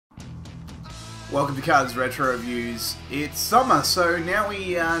Welcome to Cards Retro Reviews. It's summer, so now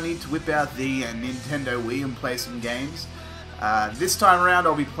we need to whip out the Nintendo Wii and play some games. This time around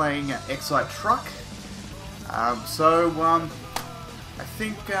I'll be playing Excite Truck. I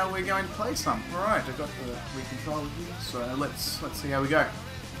think we're going to play some. Alright, I've got the Wii controller here, so let's see how we go.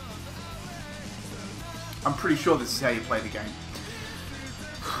 I'm pretty sure this is how you play the game.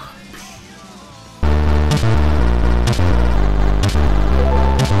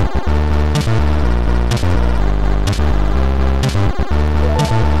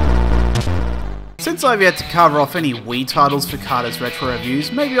 Since I've yet to cover off any Wii titles for Carter's Retro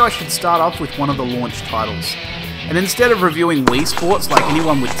Reviews, maybe I should start off with one of the launch titles. And instead of reviewing Wii Sports like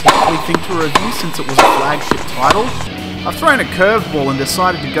anyone would typically think to review since it was a flagship title, I've thrown a curveball and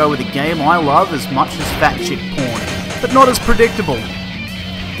decided to go with a game I love as much as fat chick porn, but not as predictable.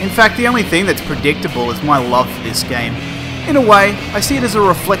 In fact, the only thing that's predictable is my love for this game. In a way, I see it as a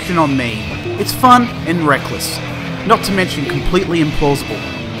reflection on me. It's fun and reckless, not to mention completely implausible.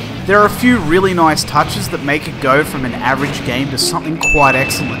 There are a few really nice touches that make it go from an average game to something quite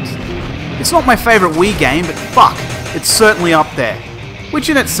excellent. It's not my favourite Wii game, but fuck, it's certainly up there. Which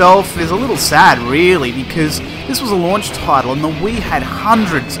in itself is a little sad really, because this was a launch title and the Wii had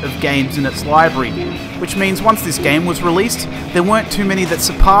hundreds of games in its library, which means once this game was released, there weren't too many that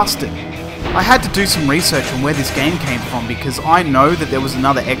surpassed it. I had to do some research on where this game came from because I know that there was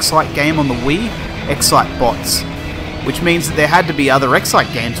another Excite game on the Wii, Excite Bots. Which means that there had to be other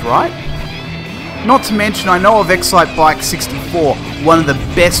Excite games, right? Not to mention, I know of Excite Bike 64, one of the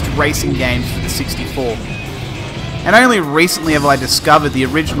best racing games for the 64. And only recently have I discovered the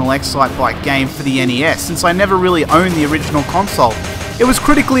original Excite Bike game for the NES, since I never really owned the original console. It was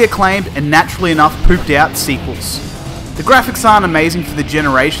critically acclaimed and naturally enough pooped out sequels. The graphics aren't amazing for the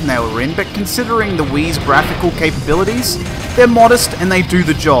generation they were in, but considering the Wii's graphical capabilities, they're modest and they do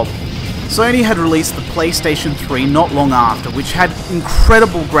the job. Sony had released the PlayStation 3 not long after, which had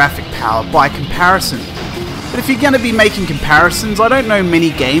incredible graphic power by comparison. But if you're going to be making comparisons, I don't know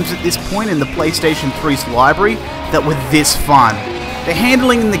many games at this point in the PlayStation 3's library that were this fun. The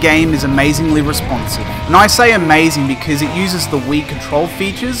handling in the game is amazingly responsive, and I say amazing because it uses the Wii control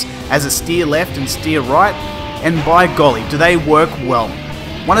features as a steer left and steer right, and by golly, do they work well.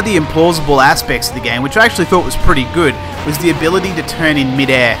 One of the implausible aspects of the game, which I actually thought was pretty good, was the ability to turn in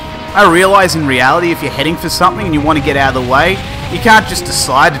mid-air. I realise in reality if you're heading for something and you want to get out of the way, you can't just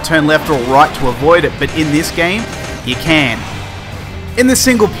decide to turn left or right to avoid it, but in this game, you can. In the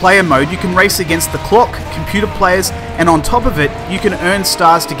single player mode, you can race against the clock, computer players, and on top of it, you can earn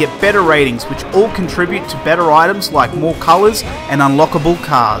stars to get better ratings, which all contribute to better items like more colours and unlockable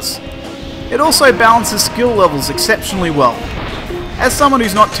cars. It also balances skill levels exceptionally well. As someone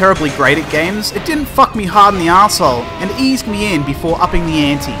who's not terribly great at games, it didn't fuck me hard in the arsehole and eased me in before upping the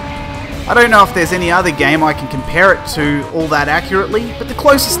ante. I don't know if there's any other game I can compare it to all that accurately, but the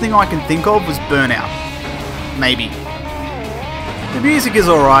closest thing I can think of was Burnout. Maybe. The music is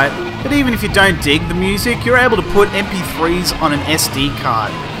alright, but even if you don't dig the music, you're able to put MP3s on an SD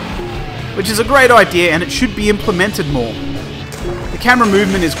card. Which is a great idea and it should be implemented more. The camera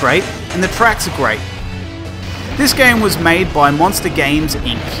movement is great, and the tracks are great. This game was made by Monster Games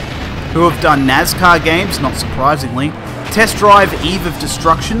Inc., who have done NASCAR games, not surprisingly, Test Drive Eve of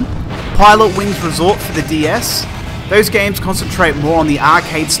Destruction, Pilot Wings Resort for the DS. Those games concentrate more on the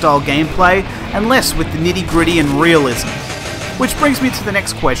arcade-style gameplay and less with the nitty-gritty and realism. Which brings me to the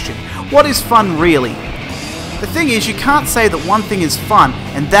next question. What is fun really? The thing is, you can't say that one thing is fun,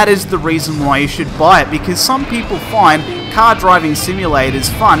 and that is the reason why you should buy it, because some people find car driving simulators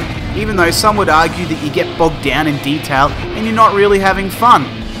fun, even though some would argue that you get bogged down in detail and you're not really having fun.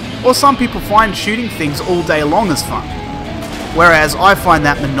 Or some people find shooting things all day long as fun. Whereas I find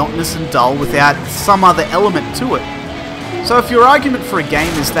that monotonous and dull without some other element to it. So if your argument for a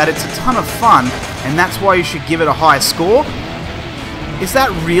game is that it's a ton of fun and that's why you should give it a high score, is that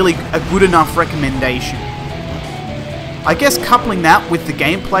really a good enough recommendation? I guess coupling that with the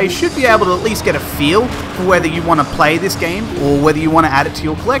gameplay should be able to at least get a feel for whether you want to play this game or whether you want to add it to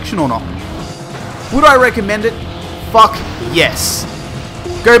your collection or not. Would I recommend it? Fuck yes.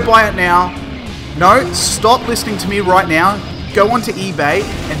 Go buy it now. No, stop listening to me right now. Go onto eBay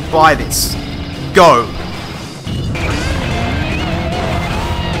and buy this. Go.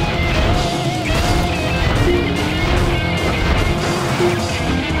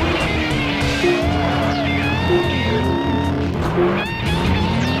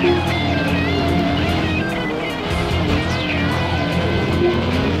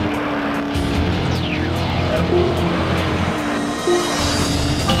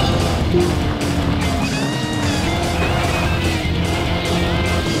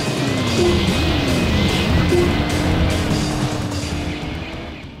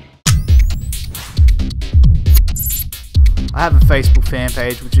 have a Facebook fan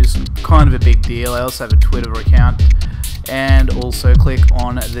page, which is kind of a big deal. I also have a Twitter account. And also click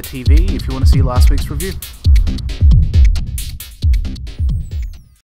on the TV if you want to see last week's review.